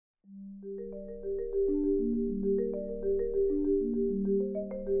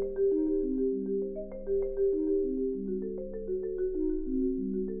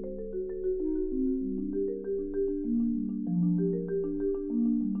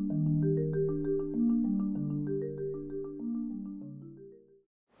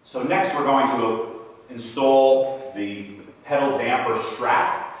So next we're going to install the pedal damper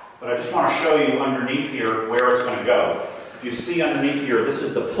strap, but I just want to show you underneath here where it's going to go. If you see underneath here, this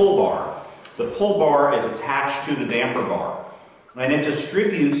is the pull bar. The pull bar is attached to the damper bar, and it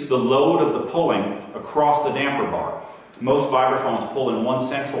distributes the load of the pulling across the damper bar. Most vibraphones pull in one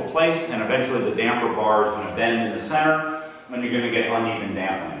central place, and eventually the damper bar is going to bend in the center, and you're going to get uneven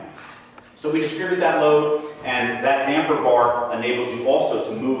damping. So we distribute that load, and that damper bar enables you also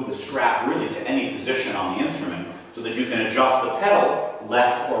to move the strap really to any position on the instrument so that you can adjust the pedal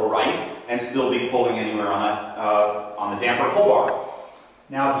left or right and still be pulling anywhere on the damper pull bar.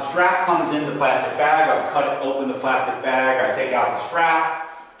 Now the strap comes in the plastic bag. I've cut it open the plastic bag. I take out the strap.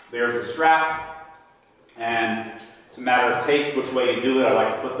 There's the strap, and it's a matter of taste which way you do it. I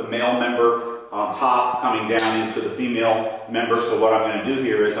like to put the male member on top, coming down into the female member. So what I'm going to do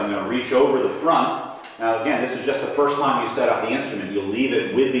here is I'm going to reach over the front. Now again, this is just the first time you set up the instrument. You'll leave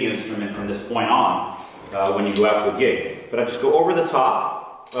it with the instrument from this point on when you go out to a gig. But I just go over the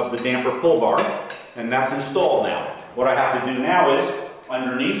top of the damper pull bar, and that's installed now. What I have to do now is,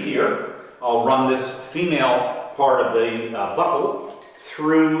 underneath here, I'll run this female part of the buckle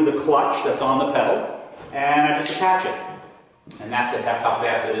through the clutch that's on the pedal, and I just attach it. And that's it. That's how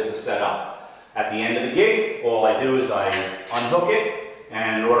fast it is to set up. At the end of the gig, all I do is I unhook it,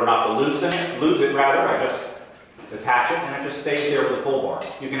 and in order not to lose it, I just attach it, and it just stays there with the pull bar.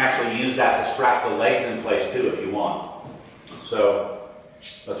 You can actually use that to strap the legs in place too if you want. So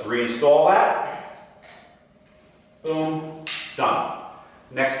let's reinstall that. Boom, done.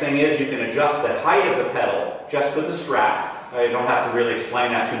 Next thing is you can adjust the height of the pedal just with the strap. I don't have to really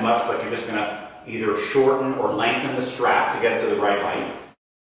explain that too much, but you're just going to either shorten or lengthen the strap to get it to the right height.